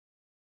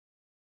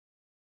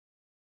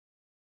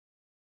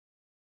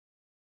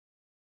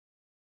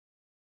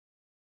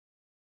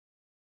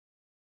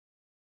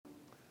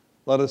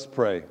Let us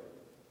pray.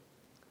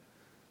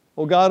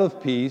 O God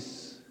of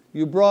peace,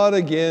 you brought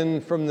again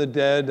from the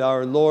dead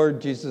our Lord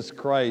Jesus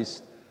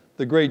Christ,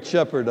 the great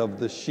shepherd of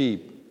the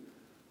sheep.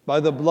 By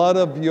the blood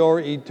of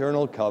your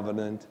eternal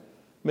covenant,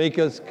 make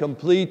us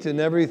complete in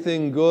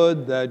everything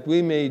good, that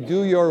we may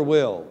do your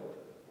will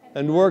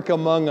and work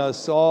among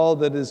us all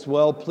that is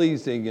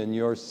well-pleasing in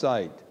your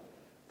sight.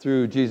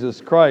 Through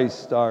Jesus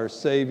Christ, our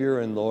Savior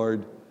and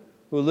Lord,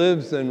 who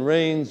lives and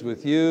reigns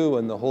with you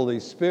and the Holy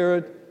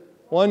Spirit,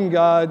 one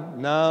God,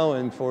 now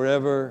and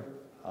forever.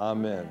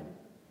 Amen.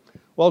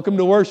 Welcome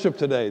to worship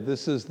today.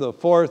 This is the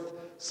fourth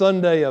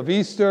Sunday of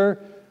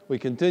Easter. We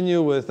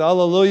continue with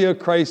Alleluia,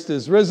 Christ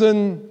is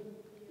risen.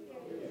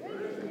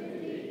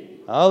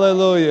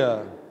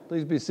 Alleluia.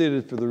 Please be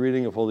seated for the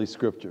reading of Holy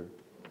Scripture.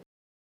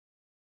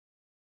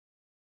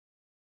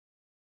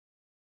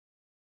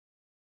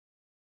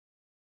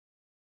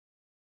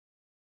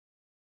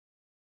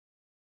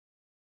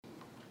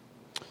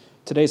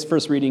 Today's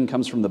first reading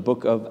comes from the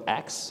book of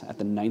Acts at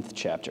the 9th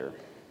chapter.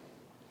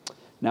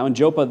 Now in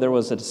Joppa there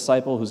was a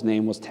disciple whose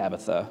name was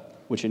Tabitha,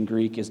 which in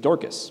Greek is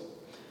Dorcas.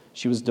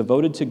 She was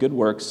devoted to good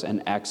works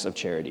and acts of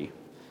charity.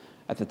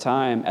 At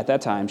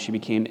that time she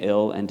became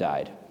ill and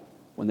died.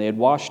 When they had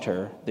washed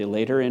her, they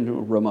laid her in a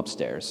room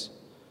upstairs.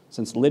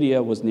 Since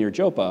Lydia was near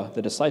Joppa,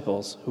 the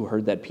disciples, who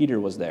heard that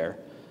Peter was there,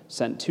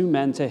 sent 2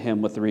 men to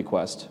him with the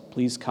request,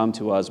 "Please come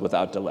to us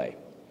without delay."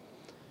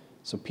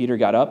 So Peter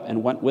got up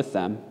and went with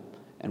them,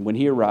 and when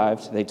he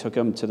arrived, they took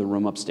him to the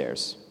room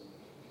upstairs.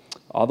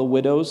 All the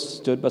widows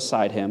stood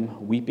beside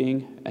him,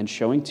 weeping and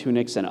showing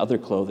tunics and other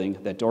clothing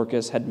that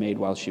Dorcas had made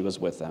while she was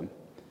with them.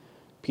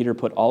 Peter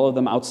put all of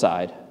them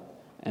outside,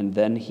 and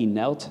then he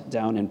knelt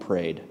down and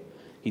prayed.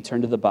 He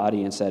turned to the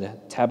body and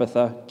said,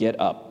 "Tabitha, get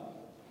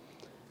up."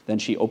 Then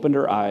she opened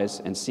her eyes,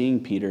 and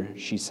seeing Peter,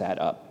 she sat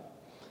up.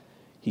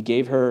 He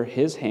gave her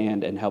his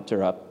hand and helped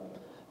her up.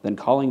 Then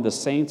calling the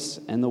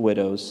saints and the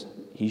widows,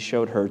 he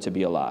showed her to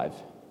be alive.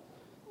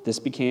 This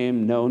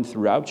became known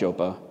throughout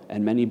Joppa,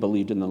 and many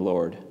believed in the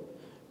Lord.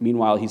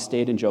 Meanwhile, he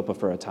stayed in Joppa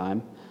for a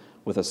time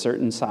with a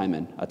certain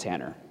Simon, a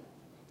tanner.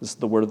 This is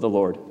the word of the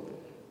Lord.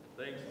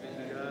 Thanks be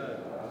to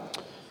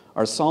God.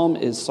 Our psalm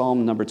is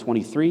Psalm number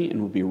 23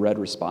 and will be read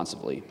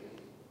responsively.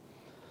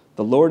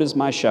 The Lord is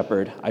my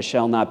shepherd, I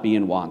shall not be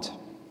in want.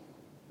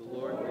 The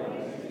Lord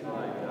makes me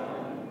lie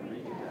down in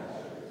green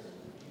pastures,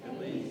 and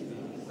leads me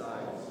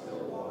beside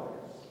still waters.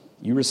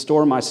 You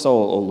restore my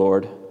soul, O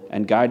Lord,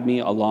 and guide me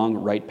along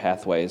right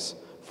pathways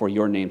for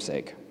your name's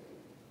sake.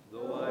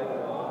 Though I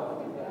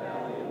walk through the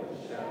valley of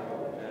the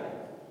shadow of death,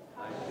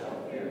 I shall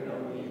fear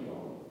no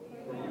evil,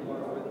 for you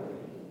are with me.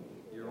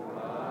 Your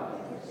rod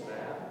and your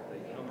staff, they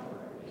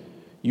comfort me.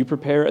 You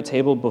prepare a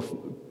table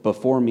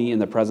before me in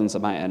the presence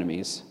of my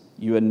enemies.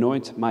 You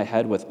anoint my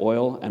head with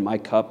oil, and my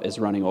cup is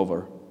running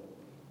over.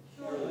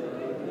 Surely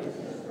goodness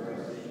and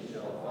mercy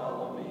shall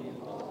follow me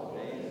all the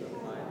days of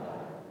my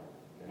life,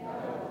 and I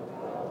will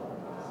dwell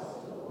in the house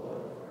of the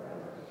Lord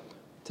forever.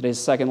 Today's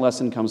second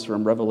lesson comes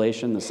from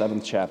Revelation, the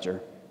 7th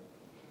chapter.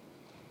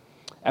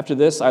 After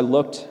this I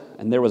looked,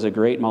 and there was a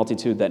great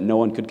multitude that no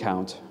one could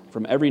count,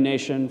 from every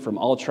nation, from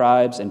all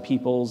tribes and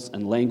peoples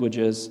and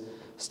languages,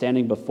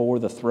 standing before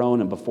the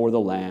throne and before the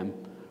Lamb,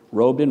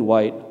 robed in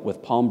white,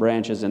 with palm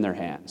branches in their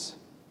hands.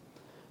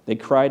 They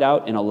cried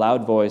out in a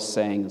loud voice,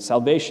 saying,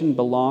 "Salvation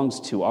belongs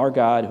to our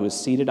God who is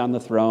seated on the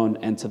throne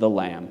and to the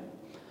Lamb."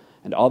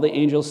 And all the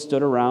angels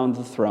stood around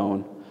the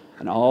throne,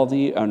 and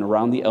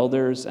around the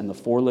elders and the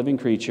 4 living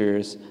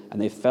creatures, and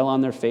they fell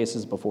on their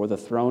faces before the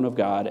throne of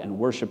God and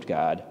worshipped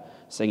God,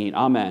 singing,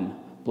 "Amen,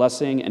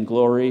 blessing and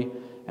glory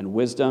and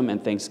wisdom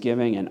and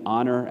thanksgiving and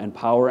honor and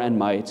power and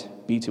might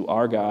be to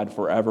our God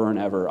forever and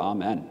ever.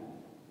 Amen."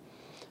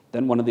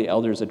 Then one of the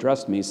elders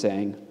addressed me,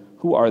 saying,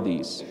 "Who are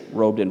these,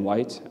 robed in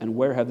white, and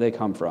where have they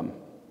come from?"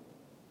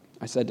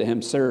 I said to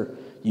him, "Sir,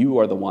 you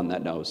are the one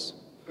that knows."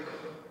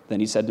 Then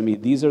he said to me,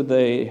 "These are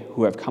they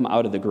who have come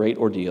out of the great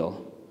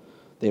ordeal.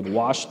 They have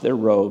washed their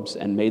robes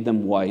and made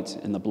them white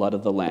in the blood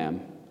of the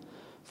Lamb.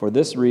 For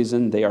this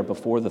reason they are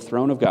before the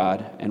throne of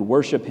God and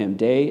worship him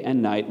day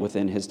and night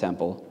within his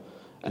temple,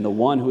 and the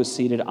one who is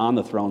seated on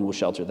the throne will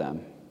shelter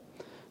them.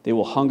 They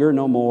will hunger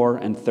no more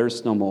and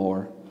thirst no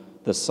more.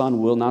 The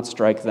sun will not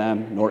strike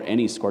them, nor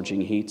any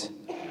scorching heat.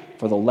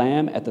 For the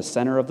Lamb at the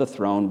center of the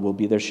throne will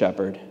be their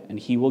shepherd, and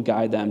he will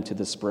guide them to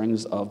the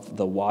springs of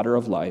the water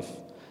of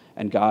life,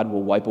 and God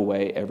will wipe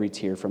away every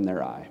tear from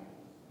their eye."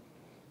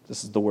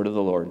 This is the word of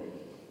the Lord.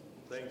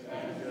 Thanks be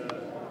to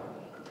God.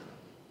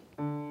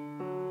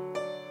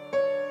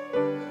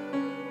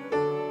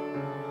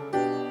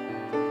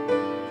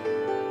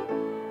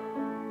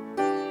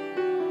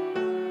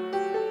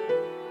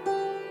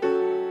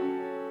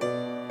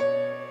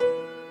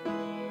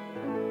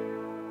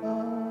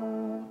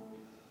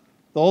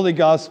 The Holy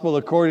Gospel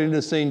according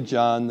to St.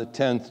 John, the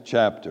 10th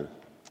chapter.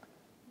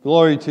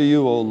 Glory to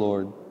you, O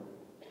Lord.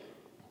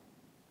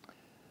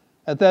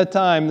 At that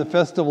time, the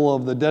festival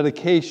of the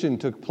dedication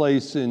took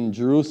place in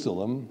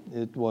Jerusalem.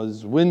 It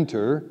was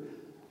winter,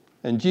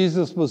 and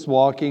Jesus was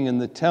walking in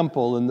the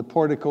temple in the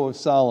portico of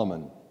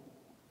Solomon.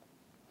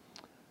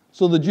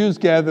 So the Jews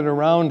gathered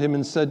around him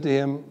and said to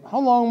him, "How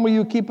long will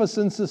you keep us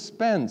in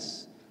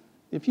suspense?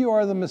 If you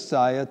are the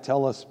Messiah,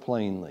 tell us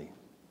plainly."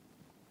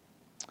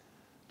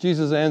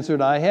 Jesus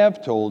answered, "I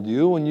have told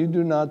you, and you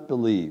do not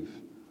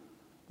believe.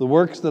 The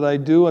works that I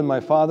do in my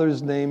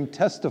Father's name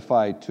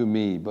testify to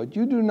me, but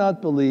you do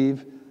not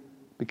believe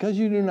because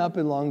you do not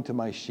belong to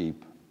my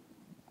sheep.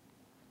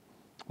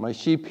 My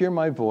sheep hear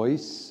my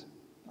voice.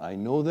 I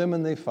know them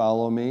and they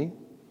follow me.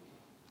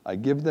 I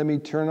give them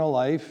eternal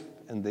life,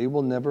 and they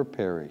will never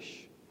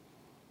perish.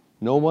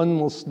 No one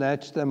will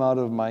snatch them out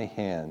of my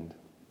hand.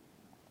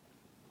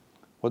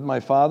 What my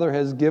Father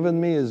has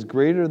given me is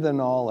greater than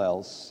all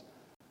else,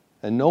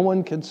 and no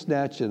one can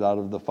snatch it out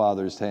of the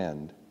Father's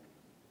hand.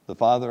 The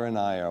Father and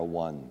I are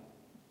one."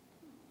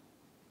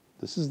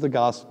 This is the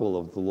gospel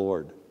of the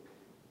Lord.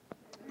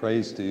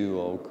 Praise to you,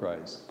 O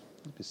Christ.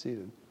 Be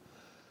seated.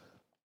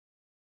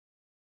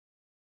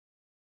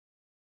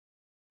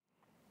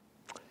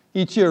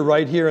 Each year,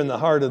 right here in the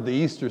heart of the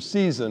Easter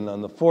season,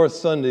 on the fourth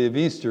Sunday of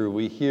Easter,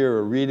 we hear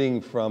a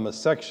reading from a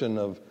section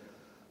of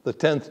the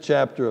 10th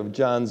chapter of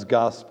John's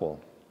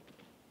Gospel.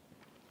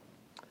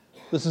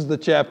 This is the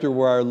chapter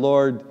where our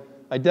Lord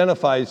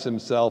identifies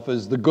himself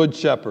as the Good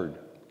Shepherd.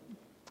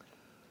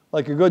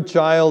 Like a good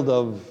child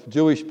of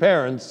Jewish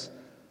parents,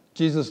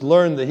 Jesus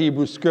learned the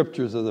Hebrew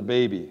Scriptures as a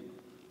baby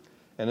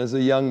and as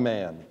a young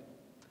man.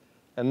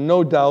 And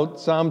no doubt,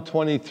 Psalm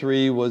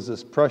 23 was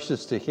as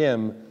precious to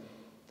him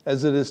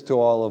as it is to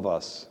all of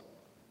us.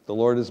 The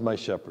Lord is my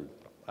shepherd.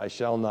 I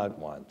shall not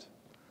want.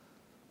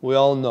 We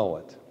all know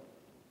it.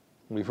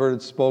 We've heard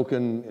it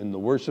spoken in the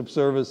worship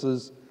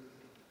services.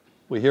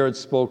 We hear it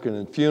spoken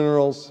in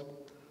funerals.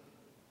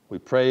 We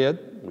pray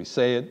it. We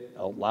say it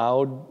out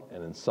loud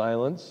and in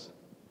silence.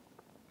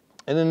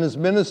 And in his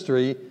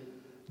ministry,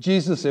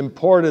 Jesus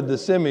imported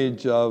this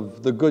image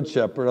of the Good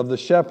Shepherd, of the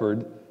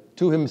shepherd,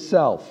 to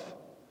himself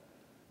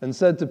and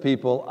said to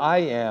people, "I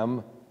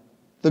am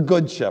the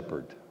Good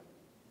Shepherd.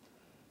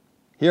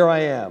 Here I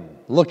am.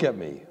 Look at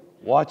me.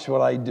 Watch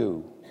what I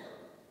do."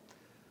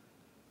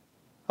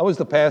 I was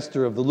the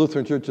pastor of the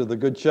Lutheran Church of the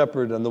Good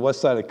Shepherd on the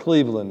west side of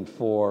Cleveland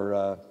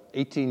for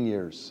 18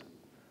 years.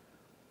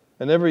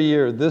 And every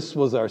year, this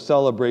was our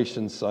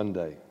celebration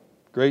Sunday.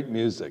 Great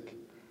music,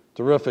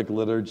 terrific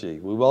liturgy.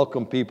 We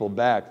welcomed people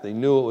back. They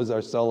knew it was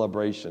our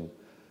celebration.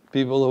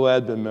 People who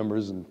had been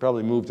members and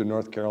probably moved to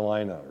North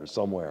Carolina or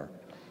somewhere.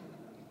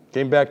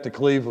 Came back to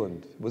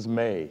Cleveland. It was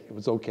May. It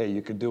was okay.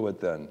 You could do it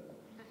then.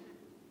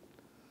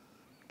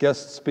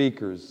 Guest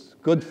speakers,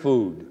 good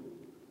food,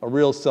 a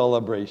real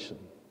celebration.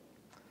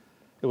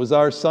 It was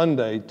our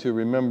Sunday to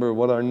remember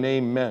what our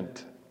name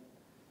meant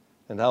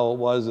and how it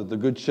was that the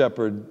Good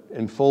Shepherd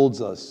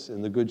enfolds us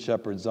in the Good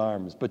Shepherd's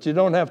arms. But you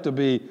don't have to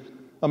be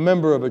a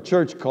member of a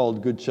church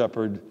called Good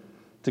Shepherd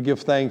to give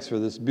thanks for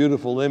this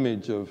beautiful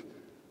image of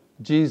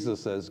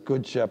Jesus as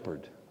Good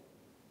Shepherd.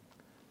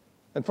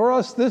 And for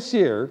us this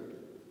year,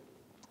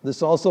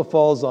 this also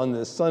falls on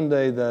this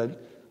Sunday that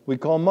we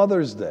call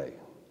Mother's Day,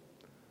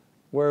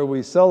 where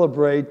we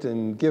celebrate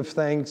and give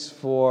thanks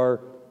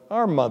for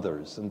our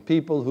mothers and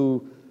people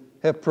who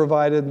have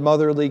provided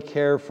motherly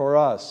care for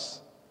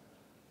us.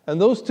 And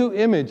those two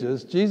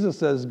images,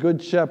 Jesus as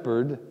Good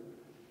Shepherd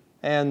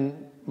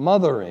and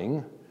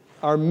mothering,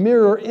 are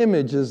mirror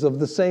images of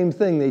the same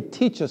thing. They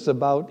teach us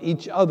about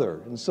each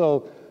other. And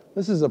so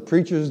this is a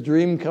preacher's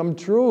dream come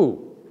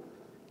true,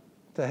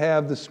 to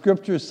have the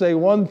Scriptures say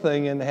one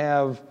thing and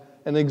have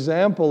an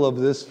example of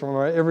this from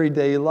our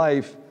everyday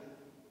life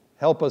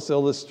help us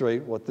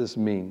illustrate what this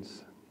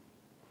means.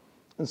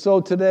 And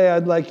so today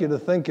I'd like you to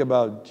think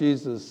about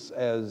Jesus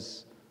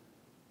as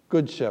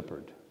Good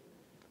Shepherd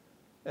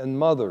and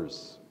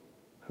mothers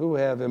who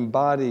have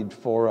embodied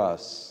for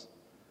us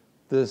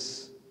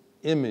this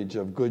image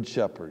of Good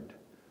Shepherd,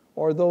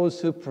 or those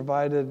who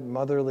provided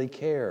motherly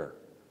care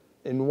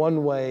in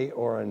one way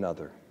or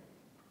another.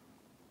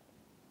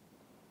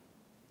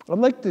 I'd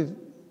like to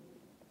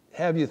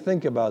have you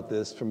think about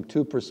this from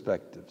two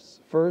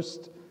perspectives.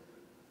 First,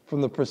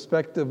 from the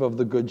perspective of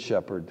the Good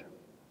Shepherd.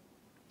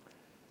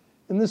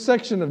 In this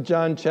section of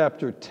John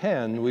chapter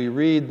 10, we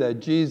read that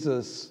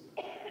Jesus'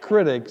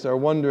 critics are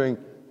wondering,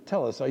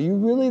 tell us, are you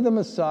really the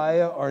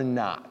Messiah or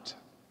not?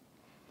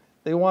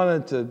 They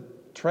wanted to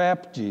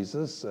trap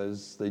Jesus,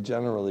 as they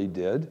generally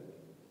did.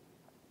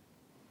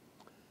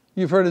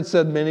 You've heard it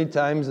said many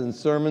times in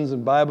sermons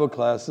and Bible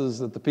classes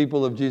that the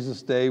people of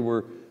Jesus' day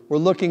were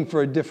looking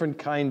for a different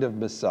kind of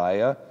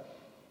Messiah,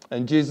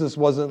 and Jesus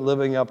wasn't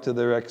living up to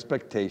their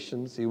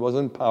expectations. He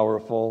wasn't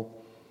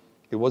powerful.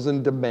 He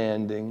wasn't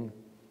demanding.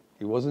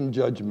 He wasn't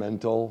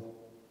judgmental.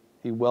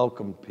 He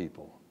welcomed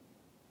people.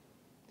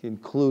 He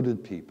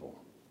included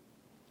people.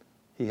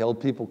 He held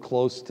people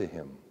close to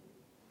him.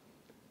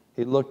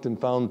 He looked and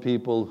found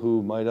people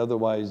who might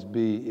otherwise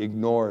be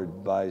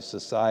ignored by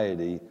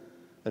society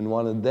and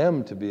wanted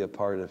them to be a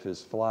part of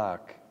his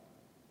flock.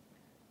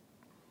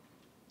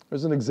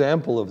 There's an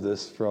example of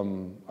this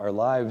from our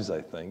lives,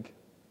 I think.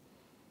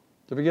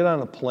 Did you ever get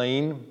on a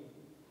plane,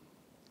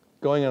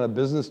 going on a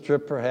business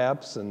trip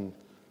perhaps, and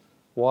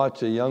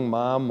Watch a young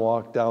mom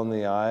walk down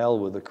the aisle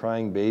with a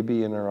crying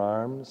baby in her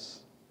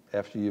arms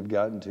after you've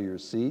gotten to your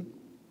seat,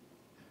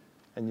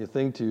 and you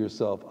think to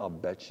yourself, I'll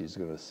bet she's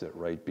going to sit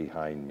right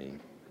behind me.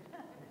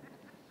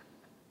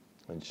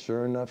 And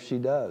sure enough, she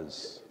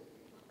does.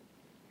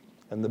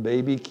 And the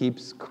baby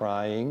keeps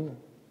crying,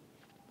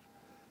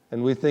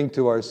 and we think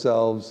to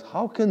ourselves,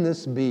 how can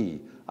this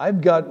be?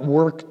 I've got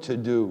work to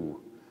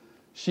do.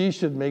 She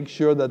should make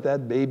sure that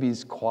that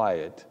baby's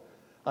quiet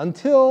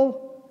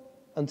until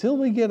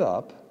we get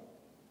up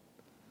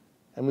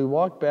and we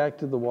walk back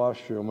to the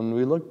washroom and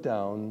we look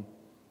down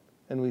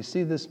and we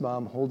see this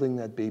mom holding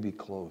that baby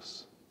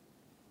close,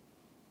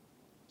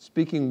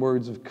 speaking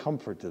words of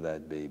comfort to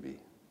that baby,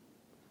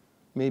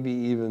 maybe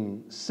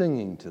even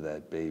singing to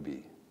that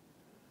baby,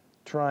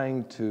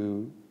 trying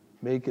to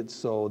make it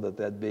so that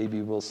that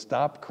baby will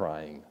stop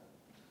crying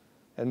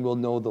and will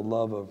know the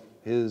love of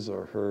his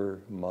or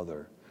her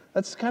mother.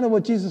 That's kind of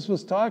what Jesus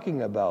was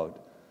talking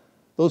about.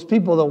 Those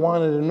people that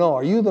wanted to know,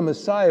 are you the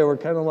Messiah, were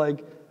kind of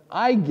like,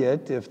 I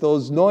get if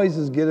those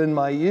noises get in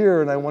my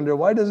ear and I wonder,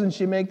 why doesn't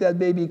she make that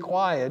baby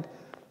quiet?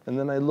 And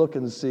then I look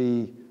and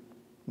see,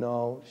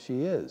 no,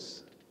 she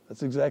is.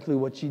 That's exactly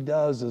what she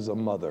does as a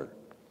mother,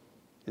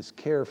 is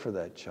care for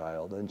that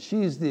child. And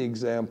she's the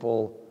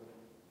example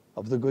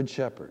of the Good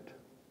Shepherd,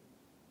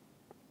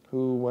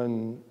 who,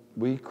 when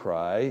we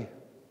cry,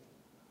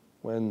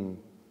 when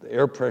the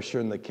air pressure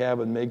in the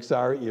cabin makes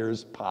our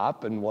ears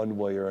pop in one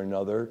way or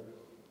another,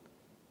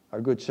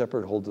 our Good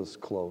Shepherd holds us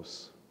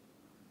close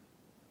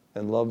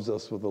and loves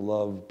us with a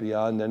love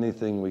beyond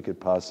anything we could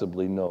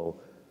possibly know,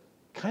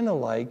 kind of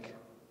like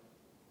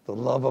the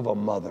love of a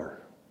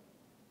mother.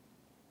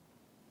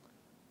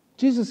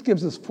 Jesus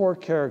gives us 4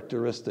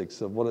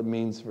 characteristics of what it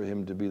means for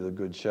him to be the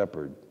Good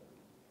Shepherd.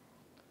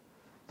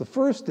 The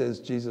first is,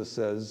 Jesus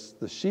says,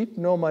 the sheep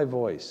know my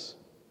voice.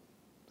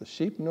 The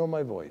sheep know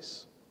my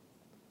voice.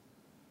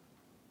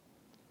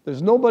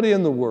 There's nobody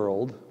in the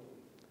world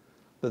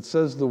that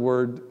says the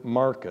word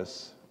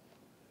Marcus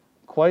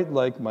quite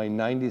like my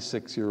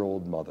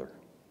 96-year-old mother.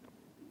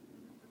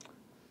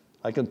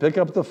 I can pick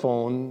up the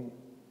phone,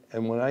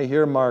 and when I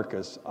hear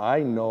Marcus,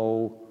 I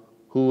know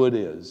who it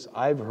is.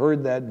 I've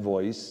heard that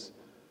voice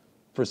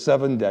for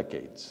 7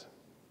 decades.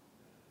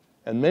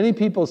 And many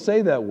people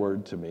say that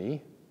word to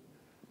me,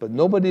 but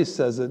nobody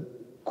says it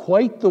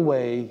quite the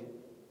way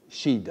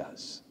she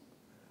does.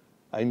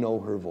 I know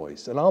her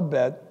voice. And I'll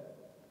bet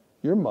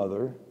your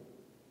mother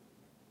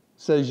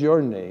says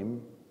your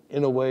name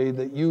in a way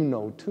that you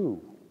know too.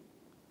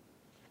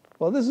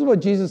 Well, this is what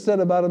Jesus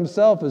said about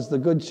himself as the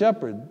Good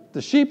Shepherd.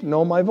 The sheep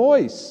know my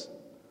voice.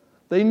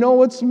 They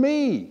know it's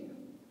me.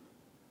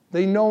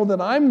 They know that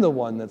I'm the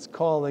one that's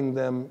calling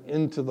them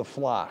into the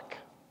flock.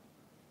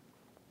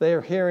 They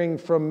are hearing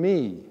from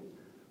me.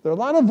 There are a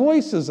lot of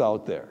voices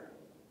out there.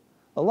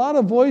 A lot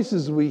of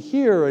voices we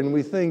hear and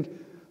we think,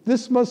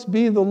 this must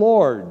be the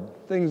Lord.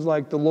 Things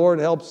like the Lord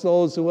helps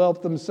those who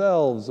help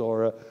themselves,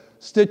 or a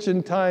stitch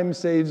in time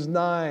saves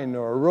 9,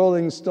 or a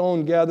rolling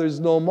stone gathers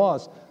no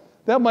moss.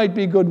 That might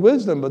be good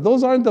wisdom, but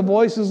those aren't the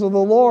voices of the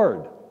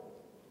Lord.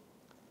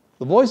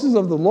 The voices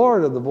of the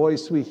Lord are the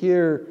voice we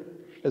hear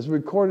as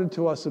recorded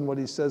to us in what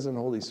he says in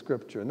Holy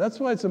Scripture. And that's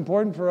why it's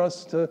important for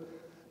us to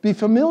be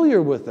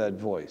familiar with that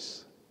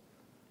voice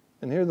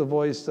and hear the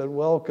voice that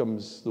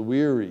welcomes the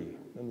weary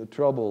and the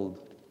troubled,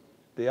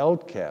 the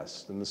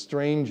outcast and the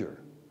stranger,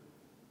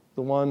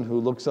 the one who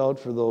looks out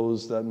for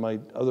those that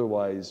might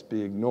otherwise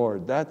be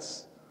ignored.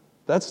 That's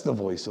the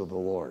voice of the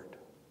Lord.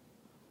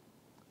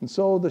 And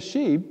so the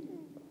sheep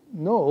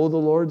know the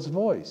Lord's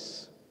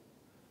voice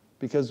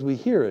because we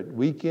hear it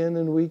week in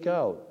and week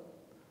out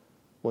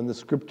when the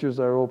Scriptures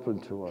are open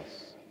to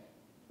us.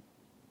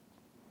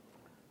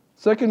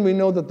 Second, we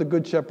know that the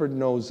Good Shepherd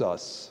knows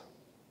us.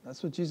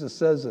 That's what Jesus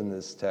says in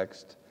this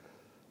text.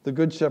 The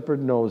Good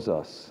Shepherd knows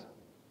us.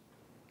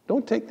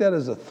 Don't take that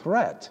as a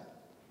threat.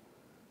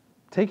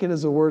 Take it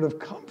as a word of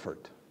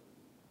comfort.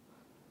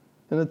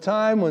 In a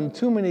time when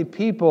too many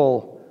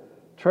people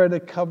try to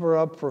cover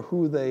up for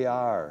who they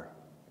are,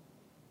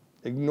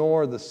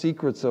 ignore the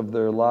secrets of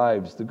their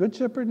lives, the Good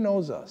Shepherd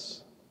knows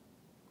us.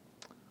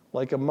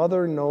 Like a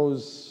mother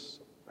knows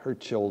her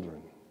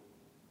children,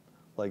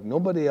 like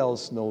nobody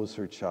else knows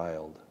her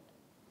child.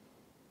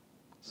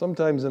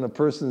 Sometimes in a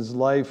person's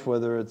life,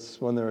 whether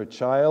it's when they're a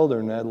child or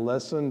an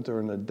adolescent or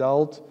an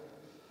adult,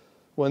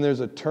 when there's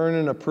a turn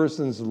in a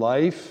person's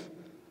life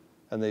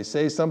and they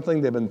say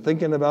something they've been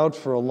thinking about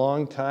for a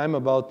long time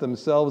about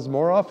themselves,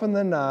 more often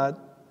than not,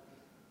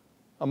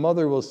 a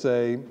mother will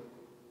say,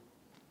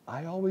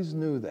 I always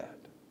knew that.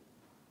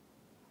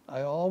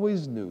 I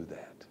always knew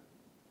that.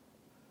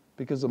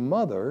 Because a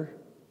mother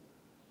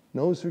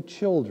knows her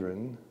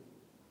children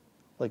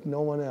like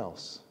no one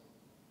else.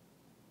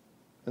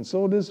 And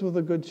so it is with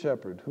a Good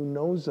Shepherd who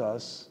knows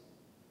us,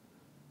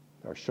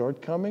 our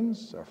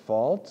shortcomings, our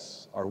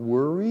faults, our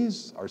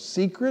worries, our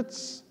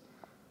secrets,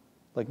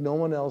 like no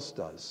one else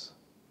does.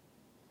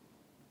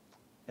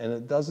 And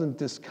it doesn't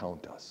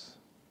discount us.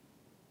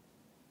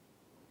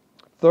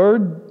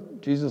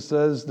 Third, Jesus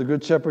says the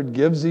Good Shepherd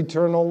gives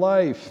eternal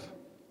life.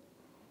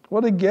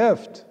 What a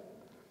gift.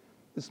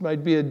 This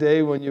might be a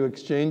day when you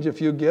exchange a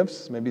few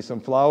gifts, maybe some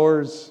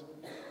flowers,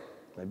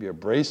 maybe a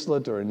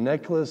bracelet or a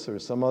necklace or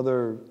some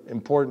other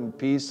important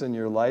piece in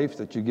your life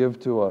that you give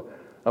to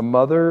a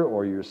mother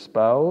or your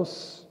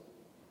spouse.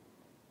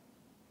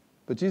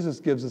 But Jesus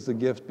gives us a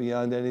gift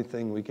beyond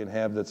anything we can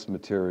have that's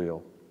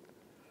material.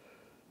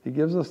 He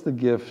gives us the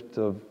gift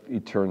of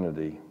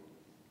eternity,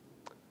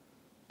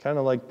 kind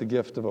of like the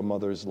gift of a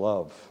mother's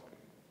love,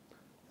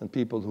 and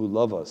people who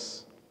love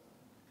us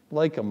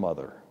like a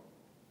mother.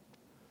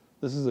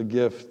 This is a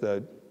gift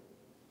that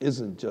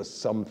isn't just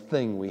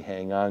something we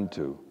hang on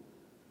to,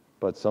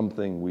 but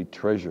something we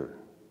treasure.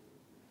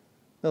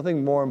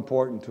 Nothing more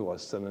important to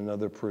us than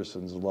another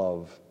person's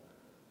love.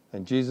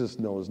 And Jesus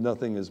knows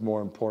nothing is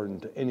more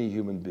important to any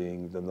human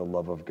being than the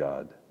love of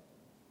God.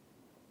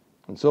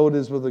 And so it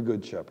is with the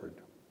Good Shepherd.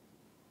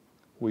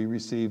 We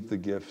receive the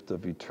gift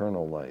of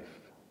eternal life.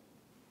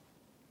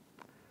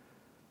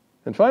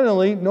 And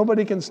finally,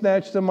 nobody can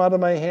snatch them out of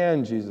my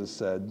hand, Jesus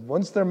said.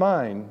 Once they're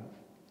mine,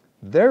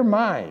 they're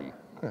mine.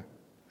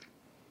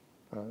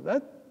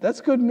 That's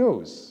good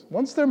news.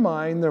 Once they're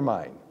mine, they're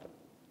mine.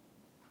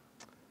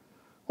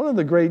 One of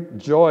the great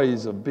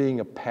joys of being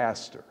a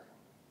pastor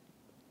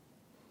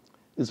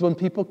is when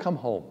people come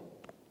home.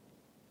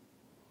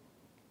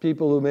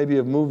 People who maybe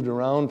have moved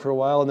around for a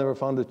while and never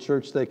found a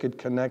church they could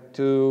connect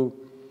to.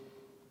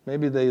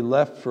 Maybe they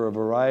left for a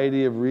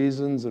variety of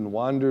reasons and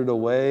wandered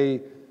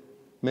away.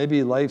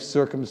 Maybe life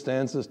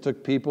circumstances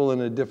took people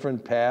in a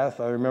different path.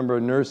 I remember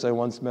a nurse I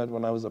once met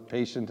when I was a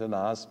patient in a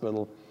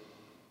hospital.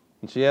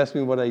 And she asked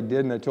me what I did,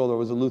 and I told her I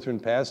was a Lutheran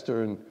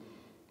pastor. And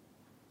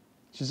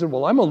she said,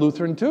 well, I'm a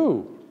Lutheran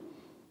too.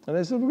 And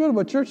I said, well, good,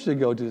 what church do you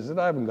go to? She said,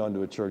 I haven't gone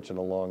to a church in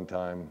a long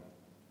time.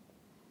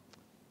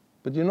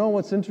 But you know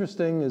what's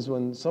interesting is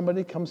when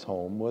somebody comes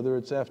home, whether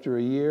it's after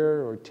a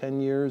year or 10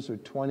 years or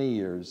 20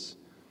 years,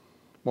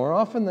 more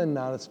often than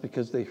not, it's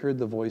because they heard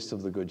the voice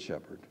of the Good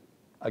Shepherd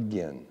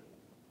again.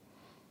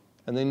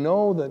 And they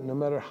know that no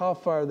matter how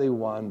far they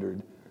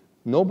wandered,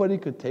 nobody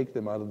could take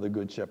them out of the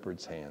Good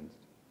Shepherd's hand.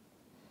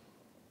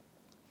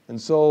 And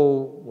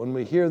so when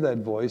we hear that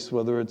voice,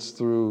 whether it's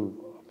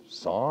through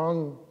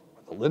song,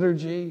 or the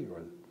liturgy,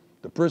 or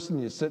the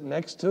person you sit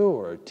next to,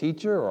 or a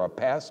teacher, or a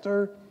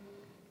pastor,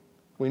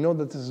 we know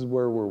that this is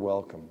where we're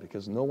welcome,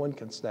 because no one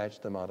can snatch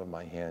them out of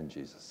my hand,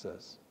 Jesus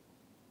says.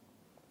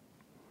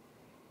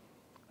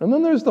 And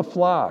then there's the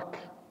flock.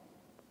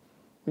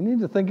 We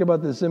need to think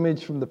about this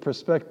image from the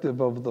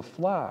perspective of the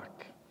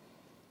flock.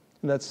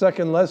 In that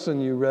second lesson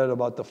you read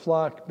about the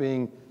flock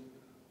being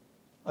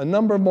a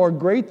number more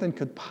great than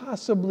could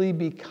possibly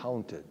be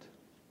counted.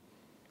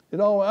 I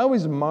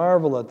always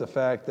marvel at the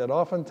fact that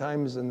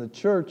oftentimes in the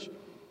church,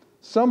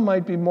 some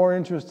might be more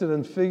interested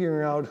in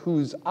figuring out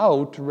who's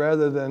out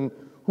rather than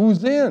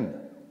who's in.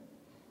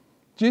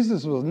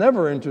 Jesus was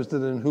never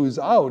interested in who's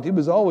out. He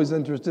was always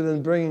interested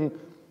in bringing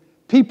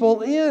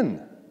people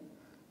in,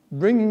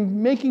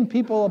 making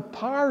people a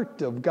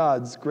part of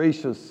God's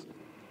gracious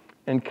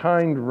and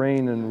kind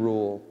reign and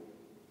rule.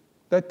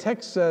 That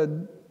text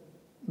said,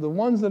 the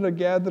ones that are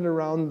gathered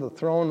around the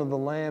throne of the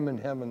Lamb in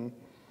heaven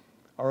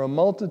are a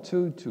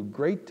multitude too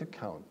great to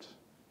count.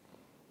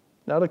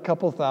 Not a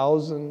couple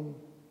thousand,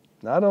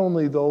 not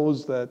only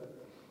those that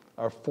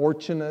are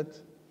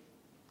fortunate,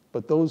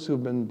 but those who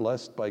have been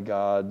blessed by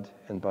God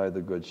and by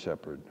the Good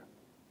Shepherd.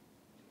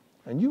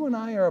 And you and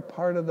I are a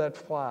part of that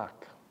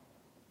flock.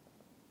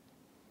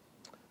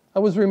 I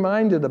was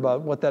reminded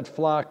about what that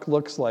flock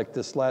looks like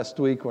this last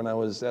week when I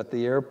was at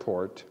the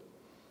airport.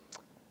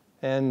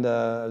 And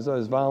as I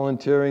was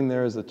volunteering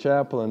there as a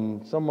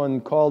chaplain,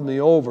 someone called me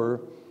over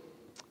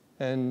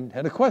and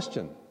had a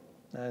question.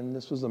 And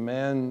this was a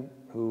man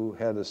who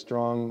had a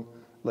strong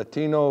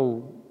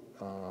Latino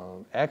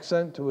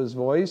accent to his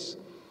voice.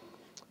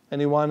 And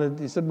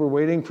he said, we're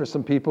waiting for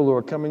some people who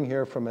are coming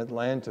here from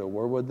Atlanta.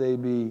 Where would they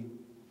be?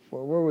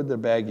 Where would their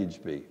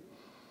baggage be?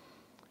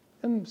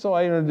 And so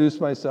I introduced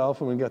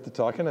myself, and we got to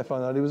talking. I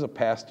found out he was a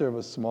pastor of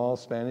a small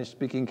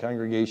Spanish-speaking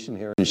congregation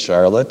here in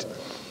Charlotte.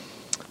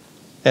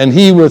 And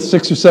he, with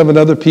 6 or 7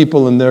 other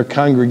people in their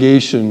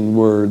congregation,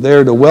 were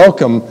there to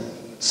welcome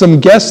some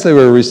guests they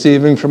were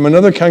receiving from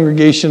another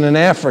congregation in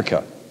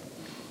Africa.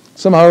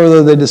 Somehow or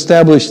other, they'd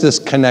established this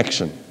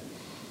connection.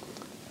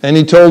 And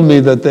he told me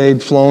that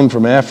they'd flown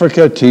from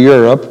Africa to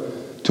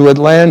Europe, to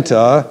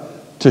Atlanta,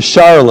 to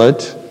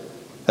Charlotte,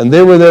 and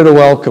they were there to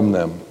welcome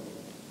them.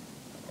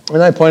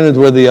 And I pointed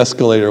where the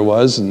escalator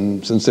was,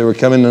 and since they were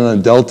coming in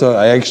on Delta,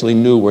 I actually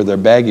knew where their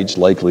baggage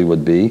likely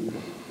would be.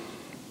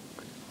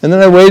 And then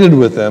I waited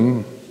with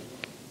them,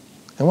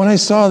 and when I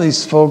saw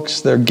these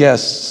folks, their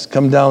guests,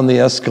 come down the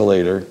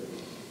escalator,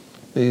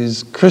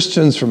 these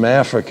Christians from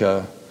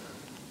Africa,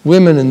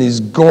 women in these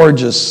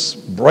gorgeous,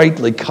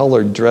 brightly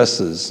colored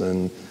dresses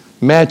and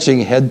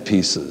matching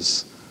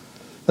headpieces,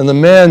 and the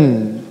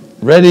men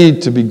ready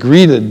to be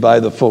greeted by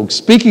the folks,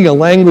 speaking a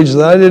language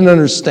that I didn't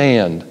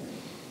understand,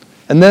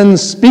 and then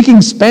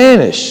speaking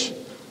Spanish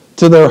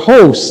to their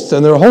hosts,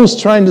 and their hosts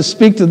trying to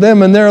speak to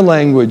them in their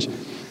language.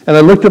 And I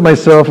looked at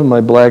myself in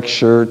my black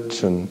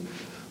shirt and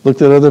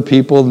Looked at other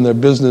people in their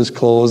business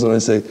clothes, and I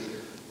say,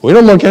 we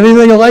don't look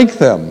anything like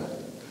them.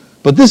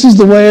 But this is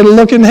the way it'll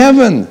look in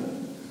heaven.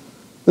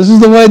 This is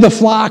the way the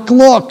flock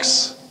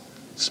looks,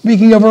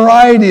 speaking a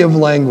variety of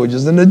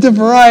languages and a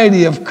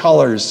variety of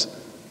colors,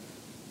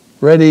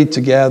 ready to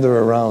gather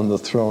around the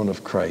throne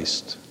of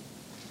Christ.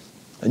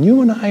 And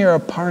you and I are a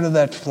part of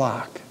that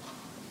flock.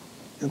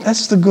 And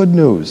that's the good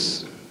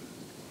news.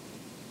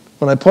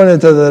 When I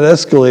pointed to that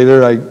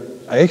escalator, I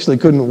actually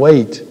couldn't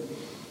wait.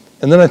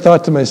 And then I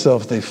thought to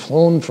myself, they've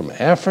flown from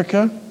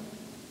Africa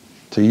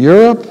to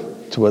Europe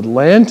to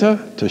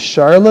Atlanta to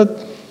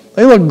Charlotte.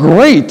 They look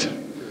great.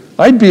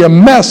 I'd be a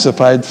mess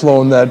if I'd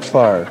flown that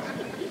far.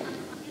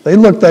 They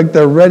look like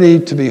they're ready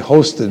to be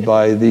hosted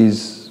by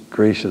these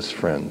gracious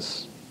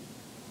friends.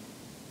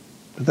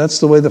 But that's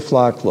the way the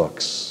flock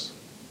looks.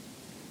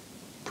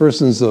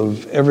 Persons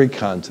of every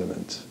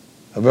continent,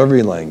 of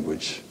every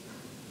language,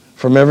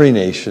 from every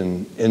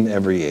nation, in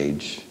every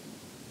age.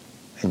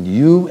 And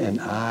you and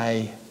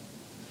I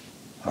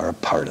are a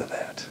part of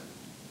that.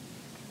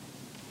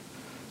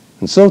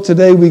 And so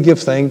today we give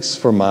thanks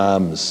for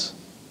moms.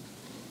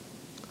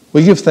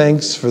 We give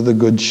thanks for the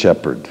Good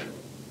Shepherd.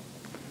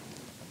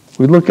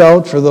 We look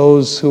out for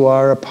those who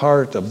are a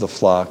part of the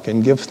flock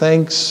and give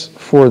thanks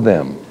for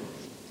them.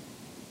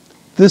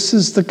 This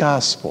is the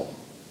gospel,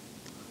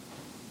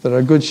 that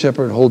our Good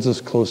Shepherd holds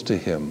us close to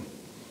him,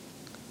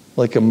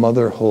 like a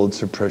mother holds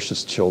her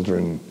precious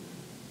children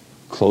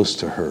close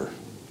to her.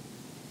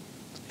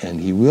 And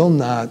he will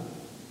not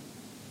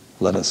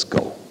let us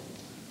go,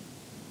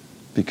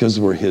 because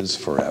we're his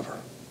forever.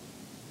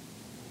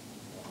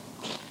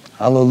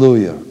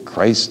 Hallelujah.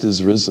 Christ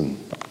is risen.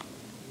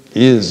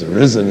 He is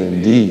risen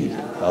indeed.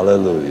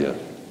 Hallelujah.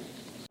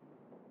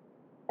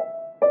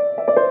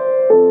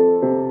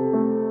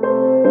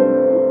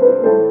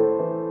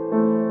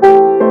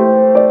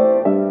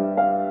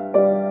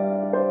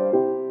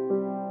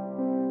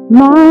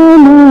 My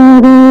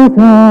mother's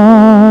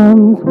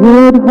arms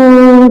would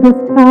hold us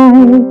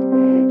tight.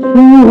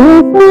 She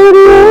whispered,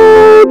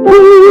 "Lord,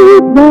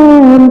 keep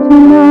them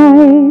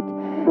tonight."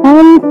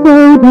 And so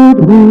did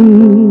we,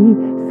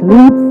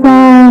 sleep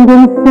sound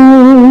and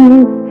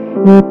safe.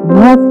 It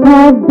must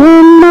have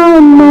been my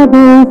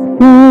mother's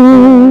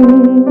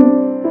faith.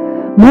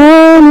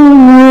 Morning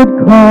would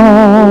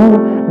call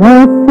the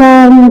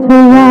sun to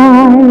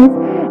rise,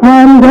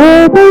 and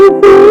open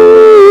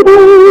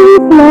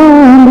Satan's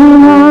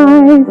lambing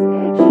eyes.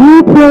 She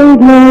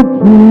prayed, "Lord,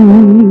 keep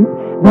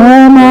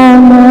them on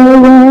their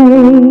way."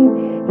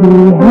 He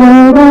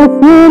held us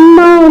in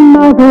my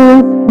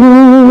mother's faith.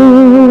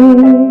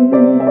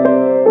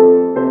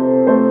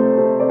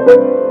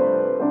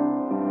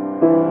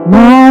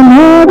 My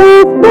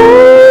mother's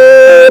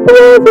faith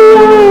was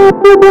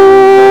wrapped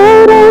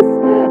about us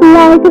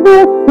like the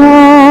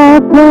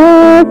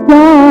softest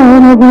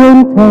down of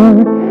winter.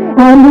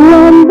 And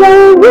when the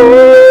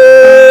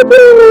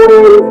raging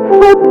winds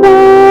had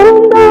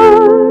found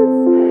us,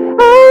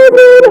 as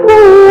in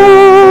her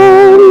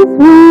arms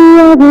we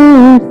ever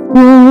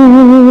stayed.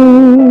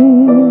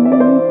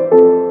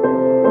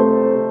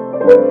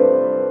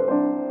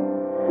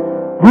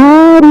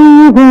 At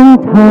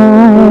eventide,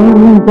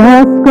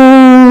 dusk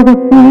o'er the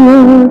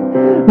field,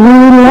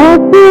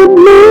 reluctant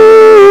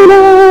moon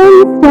and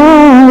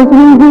stars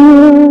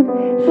revealed.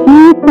 She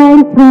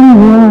thanked him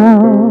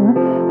well,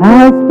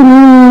 as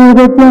through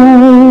the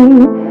day,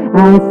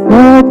 as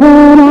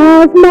certain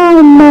as my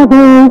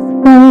mother's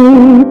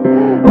faith.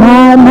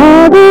 My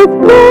mother's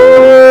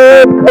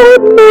faith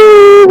could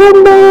move a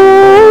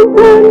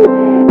mountain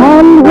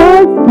and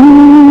was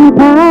deep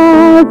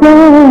as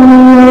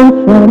any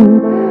ocean.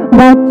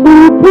 But to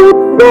keep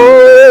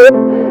safe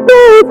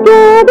those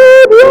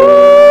gathered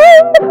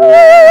round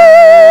her,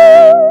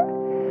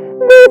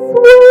 this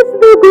was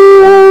the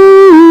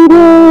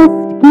greatest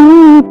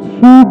gift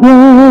she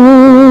gave.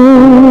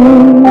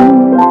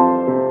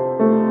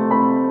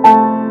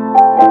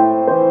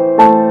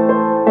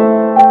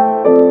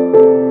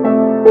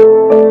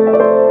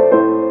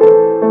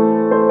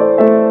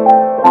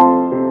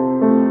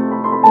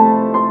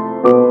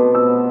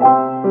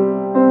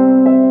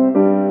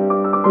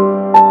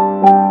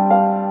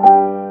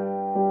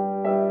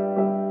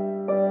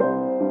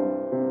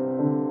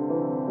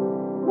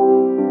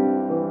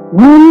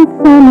 When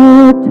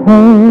summer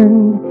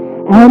turned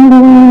and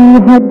we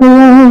had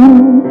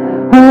grown,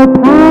 her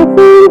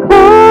passing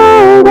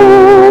called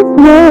us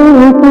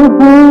word for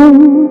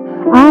home.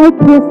 I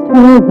kissed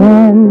her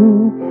then,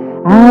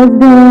 as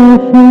there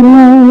she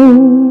lay,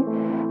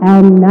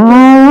 and now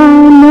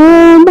I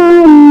know my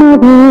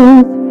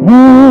mother's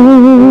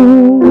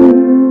fate.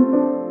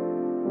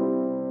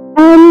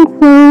 And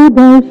so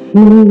does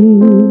she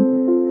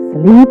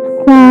sleep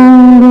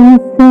sound and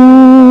safe.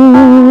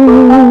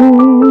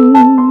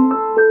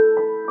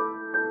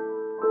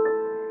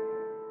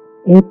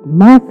 It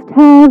must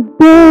have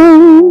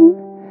been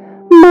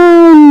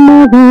my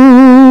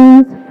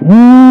mother's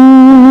face.